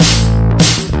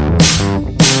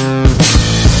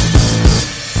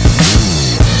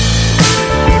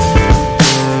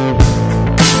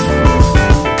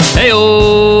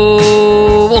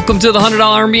Welcome to the $100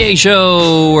 MBA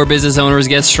Show, where business owners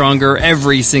get stronger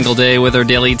every single day with our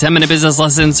daily 10-minute business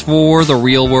lessons for the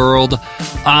real world.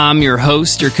 I'm your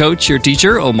host, your coach, your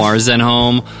teacher, Omar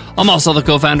Zenhom. I'm also the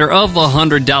co-founder of the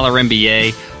 $100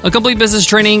 MBA, a complete business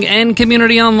training and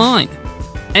community online.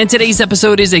 And today's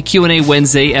episode is a Q&A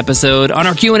Wednesday episode. On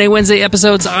our Q&A Wednesday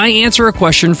episodes, I answer a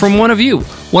question from one of you,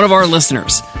 one of our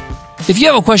listeners. If you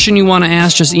have a question you want to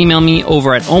ask, just email me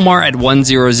over at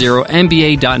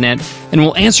omar@100mba.net, and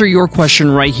we'll answer your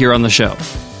question right here on the show.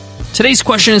 Today's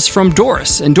question is from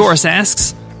Doris, and Doris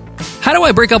asks, how do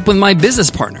I break up with my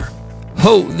business partner?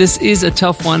 Oh, this is a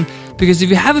tough one, because if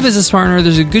you have a business partner,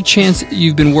 there's a good chance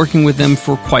you've been working with them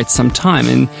for quite some time,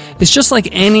 and it's just like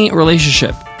any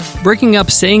relationship. Breaking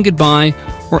up, saying goodbye,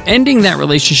 or ending that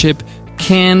relationship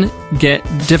can get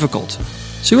difficult.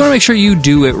 So you want to make sure you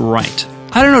do it right.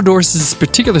 I don't know Doris's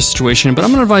particular situation, but I'm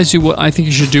going to advise you what I think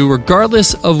you should do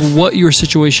regardless of what your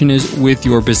situation is with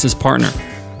your business partner.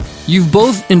 You've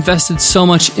both invested so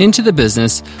much into the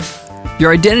business.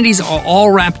 Your identities are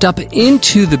all wrapped up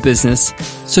into the business,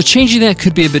 so changing that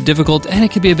could be a bit difficult and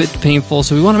it could be a bit painful,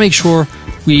 so we want to make sure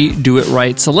we do it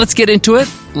right. So let's get into it.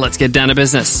 Let's get down to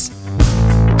business.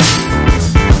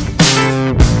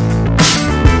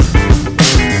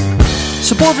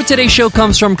 Support for today's show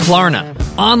comes from Klarna.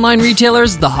 Online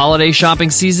retailers, the holiday shopping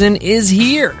season is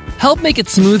here. Help make it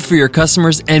smooth for your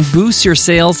customers and boost your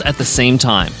sales at the same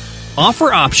time.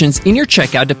 Offer options in your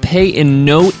checkout to pay in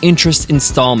no-interest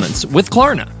installments with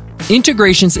Klarna.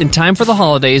 Integrations in time for the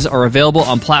holidays are available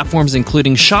on platforms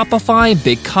including Shopify,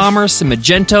 BigCommerce,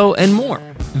 Magento, and more.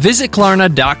 Visit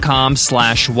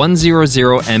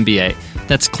Klarna.com/100MBA.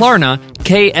 That's Klarna,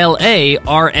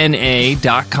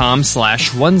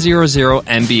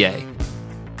 KLARNA.com/100MBA.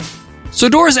 So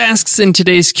Doris asks in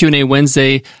today's Q&A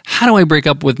Wednesday, how do I break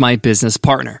up with my business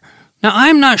partner? Now,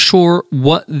 I'm not sure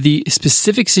what the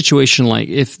specific situation like.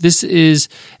 If this is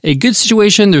a good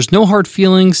situation, there's no hard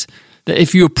feelings, that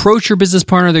if you approach your business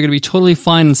partner, they're going to be totally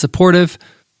fine and supportive,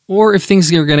 or if things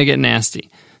are going to get nasty.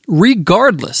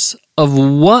 Regardless of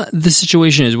what the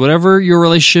situation is, whatever your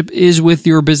relationship is with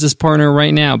your business partner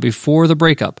right now before the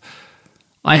breakup,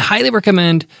 I highly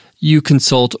recommend you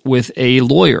consult with a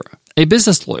lawyer, a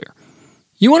business lawyer.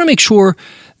 You want to make sure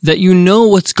that you know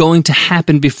what's going to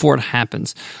happen before it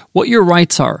happens, what your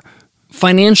rights are,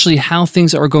 financially how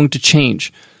things are going to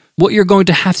change, what you're going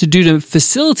to have to do to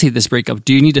facilitate this breakup.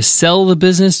 Do you need to sell the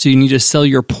business? Do you need to sell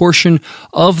your portion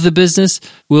of the business?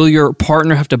 Will your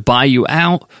partner have to buy you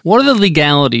out? What are the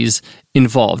legalities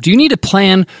involved? Do you need to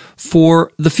plan for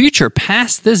the future,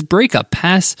 past this breakup,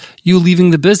 past you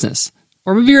leaving the business?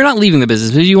 Or maybe you're not leaving the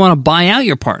business, maybe you want to buy out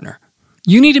your partner.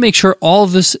 You need to make sure all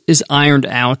of this is ironed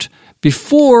out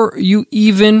before you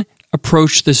even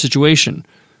approach the situation.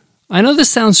 I know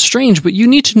this sounds strange, but you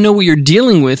need to know what you're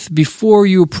dealing with before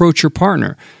you approach your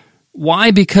partner. Why?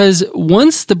 Because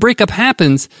once the breakup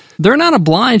happens, they're not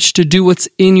obliged to do what's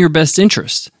in your best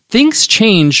interest. Things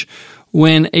change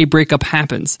when a breakup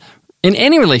happens. In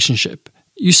any relationship,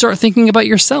 you start thinking about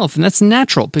yourself, and that's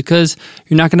natural because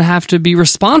you're not going to have to be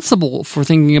responsible for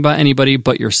thinking about anybody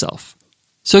but yourself.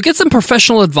 So get some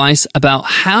professional advice about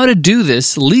how to do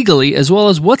this legally, as well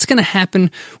as what's going to happen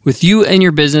with you and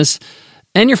your business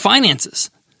and your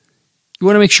finances. You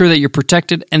want to make sure that you're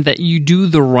protected and that you do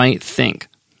the right thing.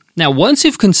 Now, once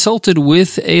you've consulted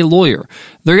with a lawyer,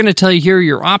 they're going to tell you, here are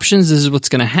your options. This is what's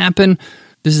going to happen.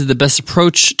 This is the best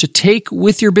approach to take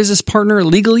with your business partner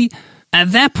legally.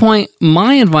 At that point,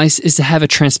 my advice is to have a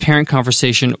transparent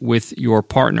conversation with your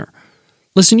partner.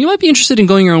 Listen, you might be interested in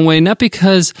going your own way, not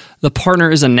because the partner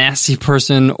is a nasty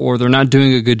person or they're not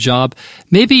doing a good job.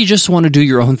 Maybe you just want to do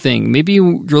your own thing. Maybe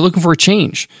you're looking for a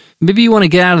change. Maybe you want to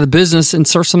get out of the business and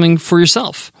start something for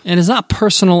yourself. And it's not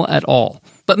personal at all.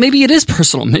 But maybe it is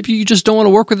personal. Maybe you just don't want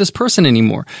to work with this person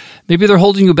anymore. Maybe they're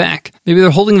holding you back. Maybe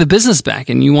they're holding the business back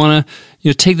and you want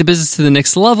to take the business to the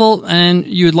next level and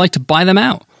you would like to buy them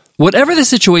out. Whatever the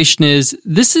situation is,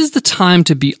 this is the time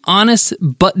to be honest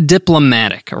but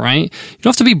diplomatic, all right? You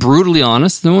don't have to be brutally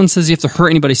honest. No one says you have to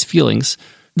hurt anybody's feelings.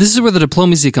 This is where the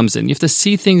diplomacy comes in. You have to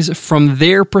see things from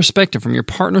their perspective, from your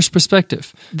partner's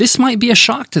perspective. This might be a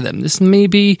shock to them. This may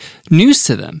be news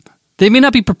to them. They may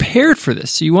not be prepared for this.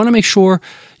 So you want to make sure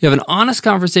you have an honest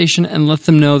conversation and let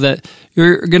them know that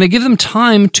you're going to give them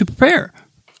time to prepare.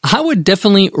 I would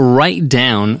definitely write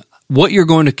down what you're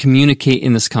going to communicate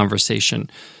in this conversation.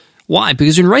 Why?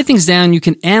 Because when you write things down, you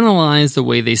can analyze the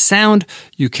way they sound.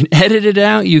 You can edit it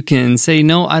out. You can say,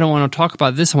 no, I don't want to talk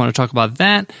about this. I want to talk about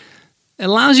that. It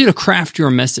allows you to craft your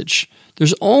message.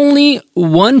 There's only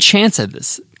one chance at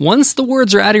this. Once the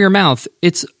words are out of your mouth,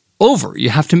 it's over. You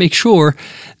have to make sure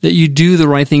that you do the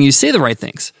right thing, you say the right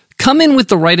things. Come in with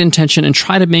the right intention and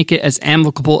try to make it as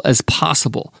amicable as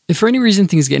possible. If for any reason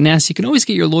things get nasty, you can always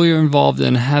get your lawyer involved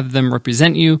and have them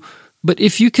represent you. But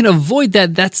if you can avoid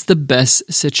that, that's the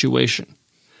best situation.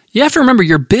 You have to remember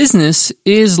your business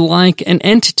is like an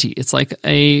entity. It's like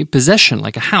a possession,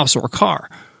 like a house or a car.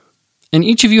 And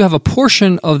each of you have a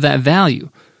portion of that value.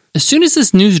 As soon as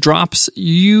this news drops,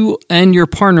 you and your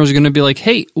partners are going to be like,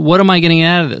 hey, what am I getting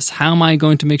out of this? How am I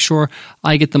going to make sure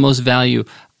I get the most value?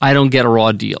 I don't get a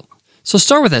raw deal. So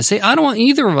start with that. Say, I don't want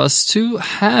either of us to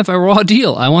have a raw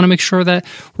deal. I want to make sure that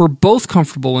we're both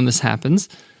comfortable when this happens.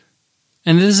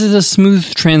 And this is a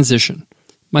smooth transition.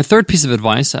 My third piece of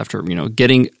advice after,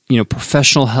 getting,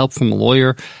 professional help from a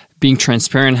lawyer, being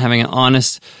transparent, having an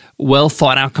honest, well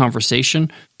thought out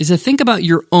conversation is to think about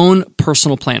your own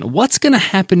personal plan. What's going to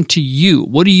happen to you?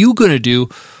 What are you going to do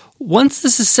once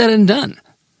this is said and done?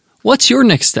 What's your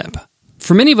next step?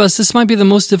 For many of us, this might be the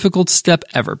most difficult step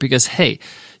ever because, hey,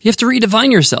 you have to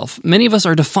redefine yourself. Many of us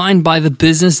are defined by the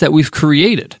business that we've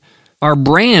created. Our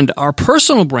brand, our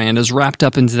personal brand is wrapped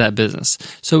up into that business.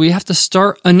 So we have to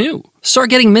start anew. Start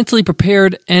getting mentally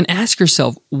prepared and ask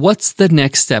yourself, what's the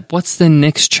next step? What's the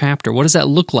next chapter? What does that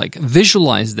look like?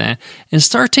 Visualize that and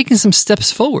start taking some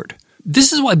steps forward.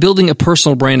 This is why building a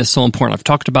personal brand is so important. I've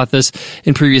talked about this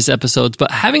in previous episodes,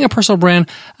 but having a personal brand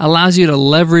allows you to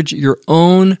leverage your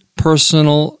own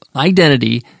personal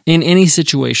identity in any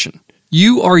situation.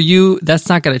 You are you. That's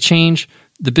not going to change.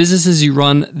 The businesses you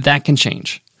run, that can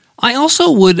change. I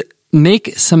also would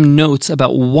make some notes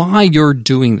about why you're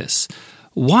doing this.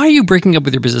 Why are you breaking up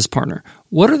with your business partner?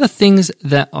 What are the things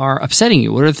that are upsetting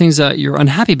you? What are the things that you're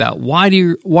unhappy about? Why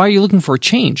are you looking for a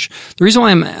change? The reason why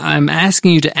I'm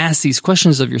asking you to ask these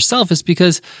questions of yourself is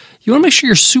because you want to make sure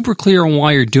you're super clear on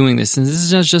why you're doing this. And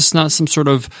this is just not some sort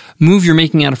of move you're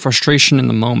making out of frustration in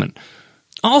the moment.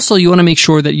 Also, you want to make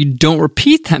sure that you don't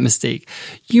repeat that mistake.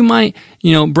 You might,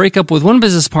 break up with one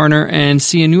business partner and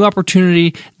see a new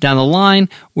opportunity down the line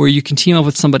where you can team up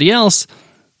with somebody else,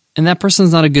 and that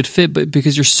person's not a good fit, but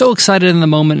because you're so excited in the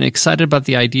moment and excited about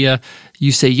the idea,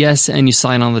 you say yes and you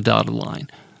sign on the dotted line.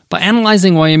 By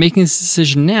analyzing why you're making this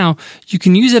decision now, you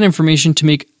can use that information to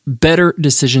make better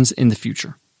decisions in the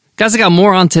future. Guys, I got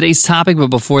more on today's topic, but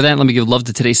before that, let me give love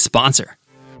to today's sponsor.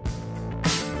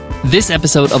 This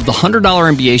episode of the $100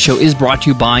 MBA Show is brought to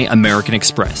you by American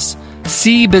Express.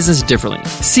 See business differently.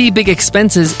 See big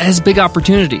expenses as big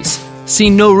opportunities. See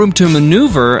no room to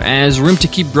maneuver as room to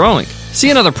keep growing.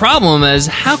 See another problem as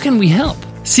how can we help?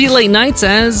 See late nights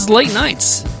as late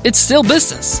nights. It's still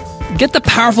business. Get the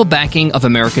powerful backing of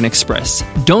American Express.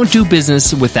 Don't do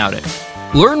business without it.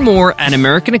 Learn more at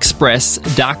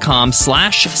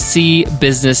americanexpress.com/see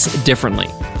business differently.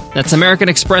 That's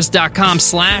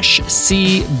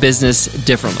americanexpress.com/see business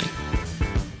differently.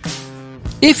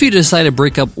 If you decide to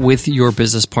break up with your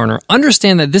business partner,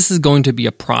 understand that this is going to be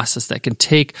a process that can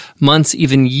take months,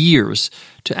 even years,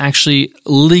 to actually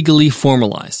legally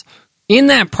formalize. In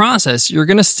that process, you're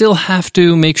going to still have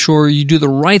to make sure you do the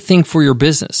right thing for your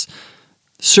business.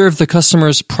 Serve the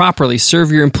customers properly, serve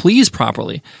your employees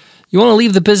properly. You want to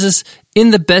leave the business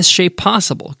in the best shape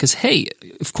possible because, hey,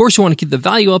 of course you want to keep the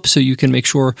value up so you can make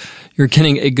sure you're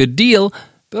getting a good deal,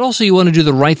 but also you want to do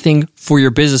the right thing for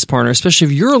your business partner, especially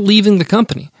if you're leaving the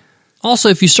company. Also,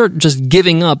 if you start just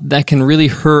giving up, that can really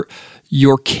hurt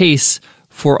your case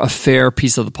for a fair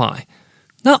piece of the pie.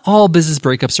 Not all business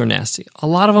breakups are nasty. A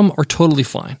lot of them are totally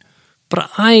fine. But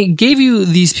I gave you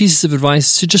these pieces of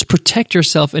advice to just protect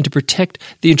yourself and to protect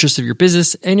the interests of your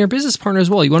business and your business partner as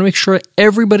well. You want to make sure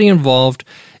everybody involved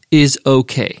is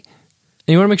okay.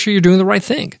 And you want to make sure you're doing the right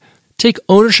thing. Take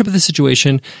ownership of the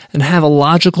situation and have a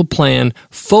logical plan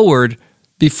forward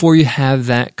before you have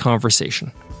that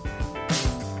conversation.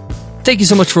 Thank you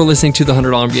so much for listening to the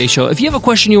 $100 MBA Show. If you have a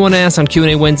question you want to ask on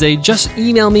Q&A Wednesday, just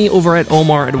email me over at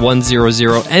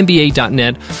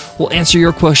omar@100mba.net. We'll answer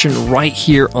your question right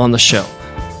here on the show.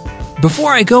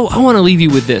 Before I go, I want to leave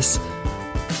you with this.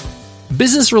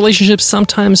 Business relationships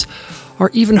sometimes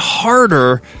are even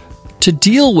harder to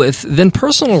deal with than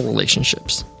personal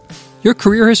relationships. Your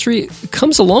career history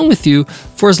comes along with you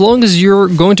for as long as you're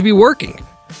going to be working.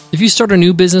 If you start a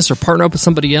new business or partner up with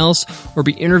somebody else or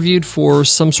be interviewed for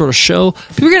some sort of show,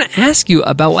 people are going to ask you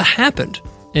about what happened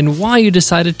and why you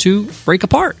decided to break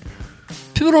apart.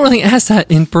 People don't really ask that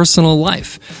in personal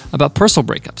life about personal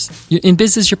breakups. In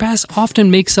business, your past often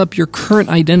makes up your current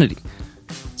identity.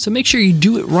 So make sure you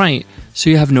do it right so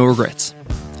you have no regrets.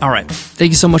 All right.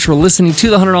 Thank you so much for listening to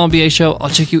the $100 MBA Show. I'll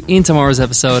check you in tomorrow's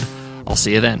episode. I'll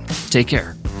see you then. Take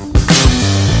care.